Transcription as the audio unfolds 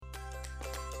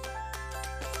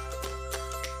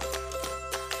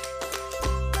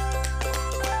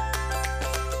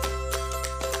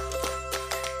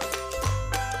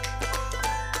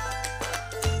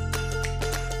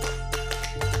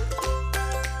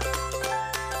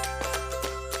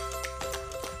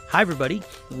Hi, everybody.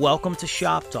 Welcome to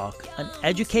Shop Talk, an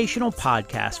educational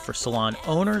podcast for salon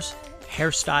owners,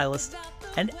 hairstylists,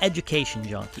 and education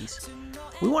junkies.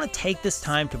 We want to take this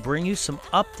time to bring you some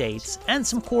updates and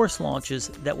some course launches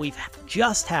that we've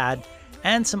just had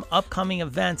and some upcoming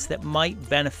events that might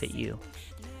benefit you.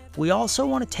 We also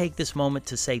want to take this moment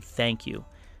to say thank you.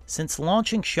 Since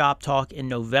launching Shop Talk in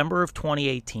November of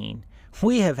 2018,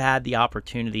 we have had the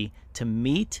opportunity to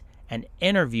meet and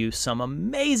interview some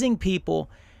amazing people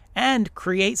and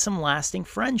create some lasting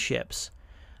friendships.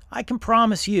 I can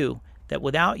promise you that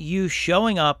without you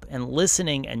showing up and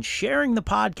listening and sharing the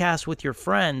podcast with your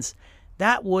friends,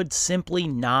 that would simply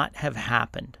not have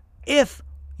happened. If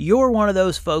you're one of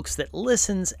those folks that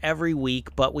listens every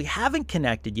week, but we haven't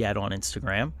connected yet on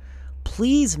Instagram,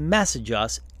 please message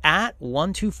us at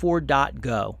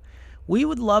 124.go. We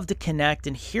would love to connect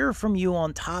and hear from you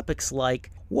on topics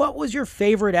like, what was your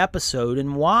favorite episode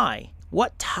and why?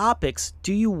 What topics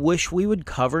do you wish we would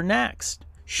cover next?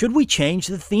 Should we change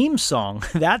the theme song?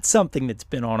 That's something that's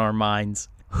been on our minds.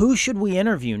 Who should we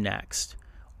interview next?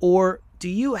 Or do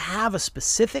you have a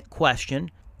specific question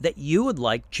that you would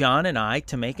like John and I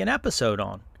to make an episode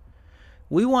on?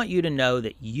 We want you to know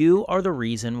that you are the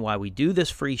reason why we do this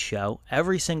free show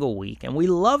every single week, and we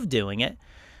love doing it.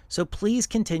 So please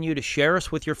continue to share us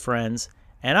with your friends.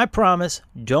 And I promise,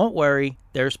 don't worry,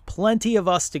 there's plenty of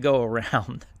us to go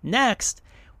around. Next,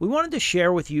 we wanted to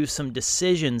share with you some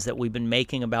decisions that we've been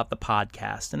making about the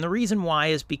podcast. And the reason why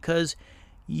is because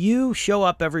you show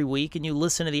up every week and you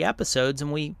listen to the episodes,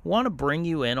 and we want to bring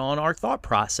you in on our thought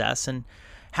process and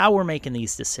how we're making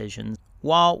these decisions.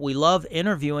 While we love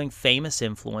interviewing famous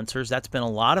influencers, that's been a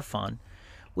lot of fun,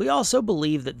 we also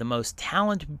believe that the most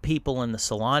talented people in the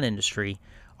salon industry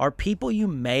are people you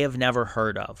may have never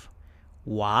heard of.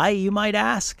 Why, you might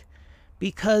ask?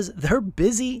 Because they're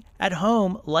busy at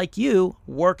home like you,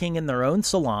 working in their own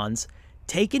salons,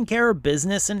 taking care of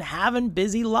business and having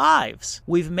busy lives.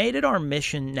 We've made it our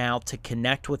mission now to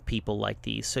connect with people like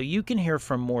these so you can hear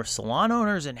from more salon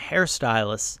owners and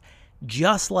hairstylists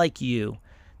just like you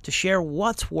to share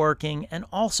what's working and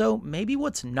also maybe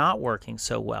what's not working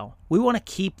so well. We want to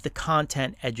keep the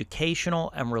content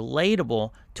educational and relatable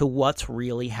to what's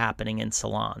really happening in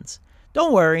salons.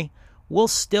 Don't worry. We'll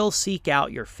still seek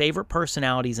out your favorite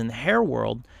personalities in the hair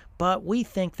world, but we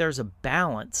think there's a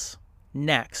balance.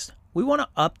 Next, we want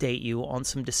to update you on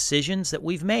some decisions that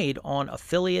we've made on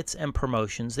affiliates and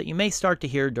promotions that you may start to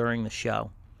hear during the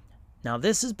show. Now,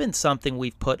 this has been something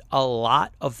we've put a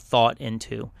lot of thought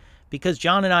into because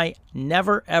John and I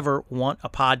never ever want a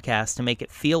podcast to make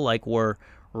it feel like we're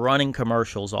running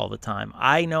commercials all the time.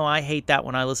 I know I hate that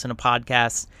when I listen to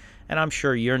podcasts, and I'm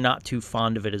sure you're not too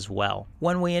fond of it as well.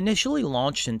 When we initially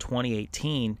launched in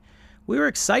 2018, we were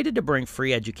excited to bring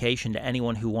free education to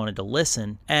anyone who wanted to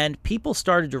listen, and people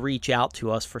started to reach out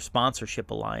to us for sponsorship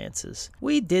alliances.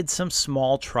 We did some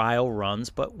small trial runs,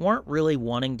 but weren't really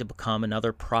wanting to become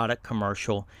another product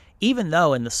commercial, even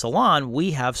though in the salon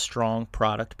we have strong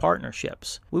product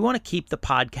partnerships. We want to keep the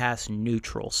podcast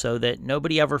neutral so that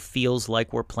nobody ever feels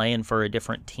like we're playing for a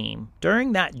different team.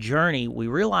 During that journey, we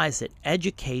realized that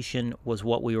education was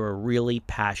what we were really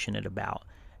passionate about.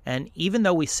 And even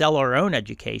though we sell our own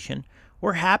education,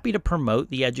 we're happy to promote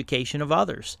the education of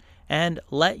others and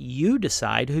let you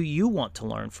decide who you want to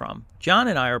learn from. John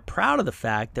and I are proud of the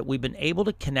fact that we've been able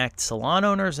to connect salon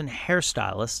owners and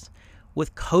hairstylists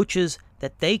with coaches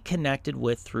that they connected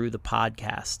with through the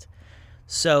podcast.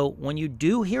 So when you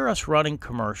do hear us running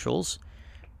commercials,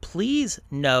 please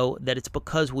know that it's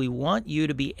because we want you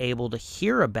to be able to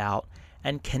hear about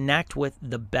and connect with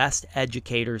the best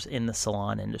educators in the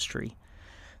salon industry.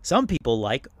 Some people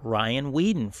like Ryan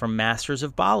Whedon from Masters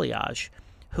of Balayage,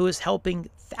 who is helping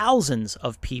thousands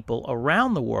of people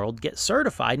around the world get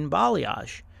certified in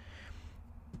balayage.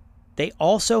 They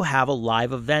also have a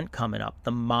live event coming up,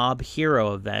 the Mob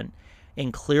Hero event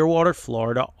in Clearwater,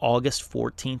 Florida, August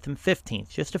 14th and 15th.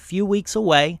 Just a few weeks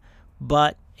away,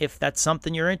 but if that's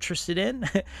something you're interested in,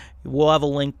 we'll have a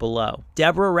link below.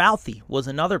 Deborah Routhey was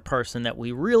another person that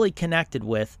we really connected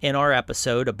with in our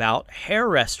episode about hair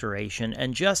restoration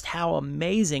and just how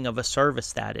amazing of a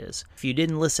service that is. If you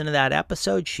didn't listen to that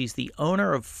episode, she's the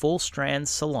owner of Full Strand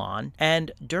Salon,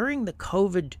 and during the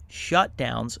COVID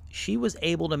shutdowns, she was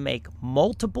able to make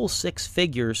multiple six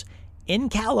figures in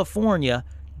California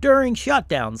during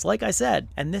shutdowns, like I said.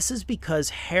 And this is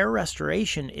because hair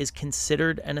restoration is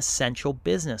considered an essential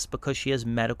business because she has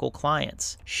medical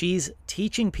clients. She's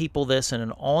teaching people this in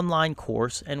an online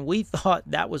course, and we thought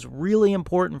that was really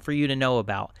important for you to know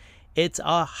about. It's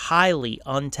a highly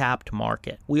untapped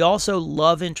market. We also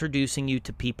love introducing you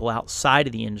to people outside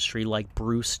of the industry like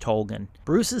Bruce Tolgan.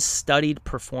 Bruce has studied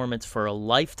performance for a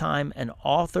lifetime and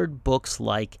authored books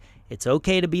like It's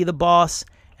Okay to Be the Boss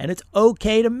and It's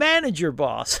Okay to Manage Your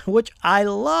Boss, which I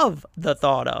love the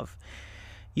thought of.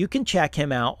 You can check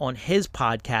him out on his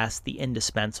podcast, The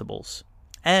Indispensables.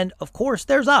 And of course,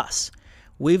 there's us.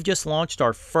 We've just launched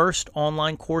our first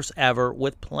online course ever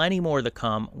with plenty more to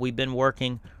come. We've been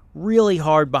working really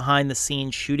hard behind the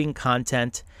scenes shooting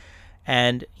content,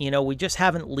 and we just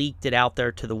haven't leaked it out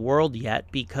there to the world yet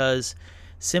because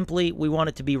simply we want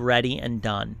it to be ready and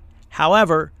done.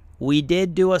 However, we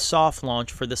did do a soft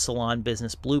launch for the Salon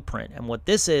Business Blueprint, and what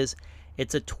this is,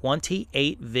 it's a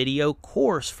 28 video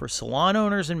course for salon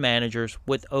owners and managers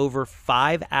with over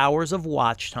 5 hours of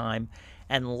watch time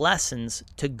and lessons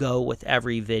to go with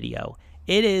every video.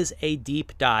 It is a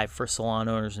deep dive for salon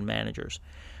owners and managers.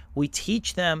 We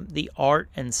teach them the art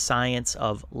and science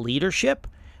of leadership,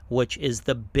 which is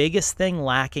the biggest thing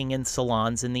lacking in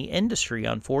salons in the industry,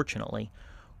 unfortunately.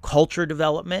 Culture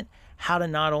development, how to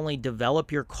not only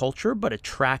develop your culture, but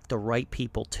attract the right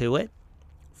people to it.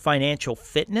 Financial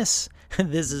fitness,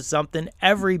 this is something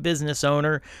every business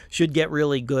owner should get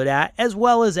really good at, as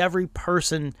well as every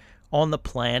person on the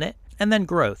planet. And then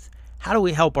growth, how do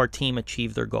we help our team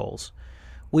achieve their goals?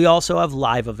 We also have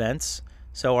live events.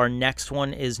 So our next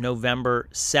one is November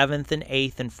 7th and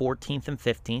 8th and 14th and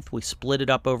 15th. We split it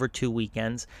up over 2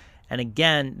 weekends. And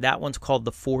again, that one's called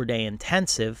the 4-day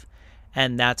intensive,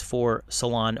 and that's for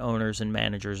salon owners and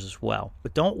managers as well.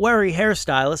 But don't worry,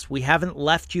 hairstylists, we haven't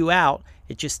left you out.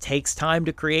 It just takes time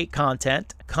to create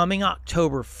content. Coming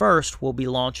October 1st, we'll be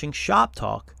launching Shop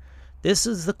Talk. This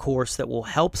is the course that will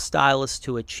help stylists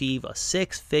to achieve a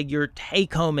 6-figure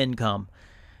take-home income.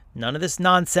 None of this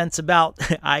nonsense about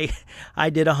I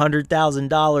did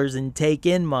 $100,000 in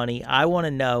take-in money. I want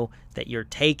to know that you're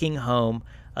taking home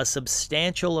a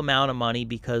substantial amount of money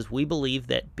because we believe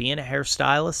that being a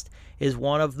hairstylist is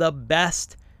one of the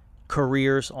best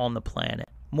careers on the planet.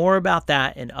 More about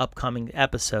that in upcoming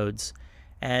episodes.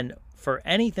 And for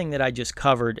anything that I just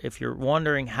covered, if you're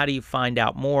wondering how do you find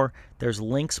out more, there's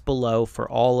links below for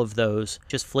all of those.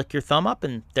 Just flick your thumb up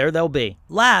and there they'll be.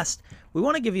 Last, we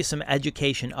want to give you some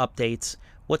education updates,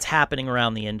 what's happening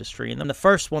around the industry. And then the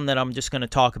first one that I'm just going to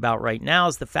talk about right now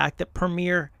is the fact that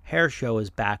Premier Hair Show is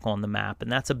back on the map.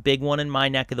 And that's a big one in my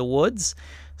neck of the woods.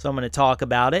 So I'm going to talk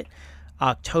about it.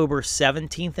 October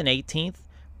 17th and 18th,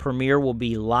 Premier will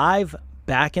be live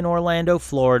back in Orlando,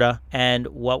 Florida, and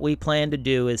what we plan to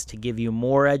do is to give you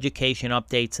more education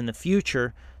updates in the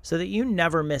future so that you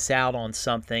never miss out on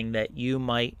something that you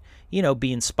might,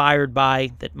 be inspired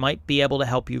by, that might be able to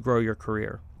help you grow your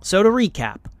career. So to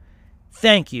recap,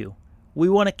 thank you. We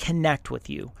want to connect with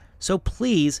you. So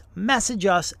please message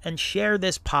us and share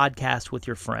this podcast with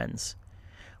your friends.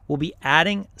 We'll be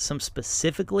adding some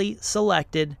specifically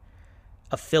selected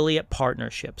affiliate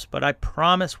partnerships, but I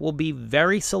promise we'll be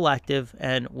very selective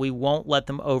and we won't let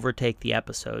them overtake the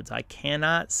episodes. I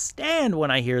cannot stand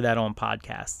when I hear that on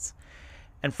podcasts.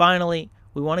 And finally,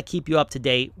 we want to keep you up to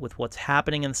date with what's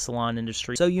happening in the salon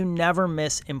industry so you never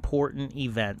miss important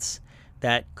events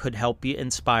that could help you,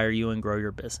 inspire you, and grow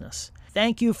your business.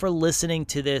 Thank you for listening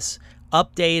to this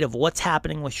update of what's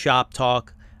happening with Shop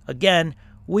Talk. Again,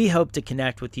 we hope to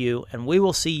connect with you, and we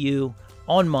will see you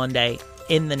on Monday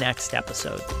in the next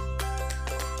episode.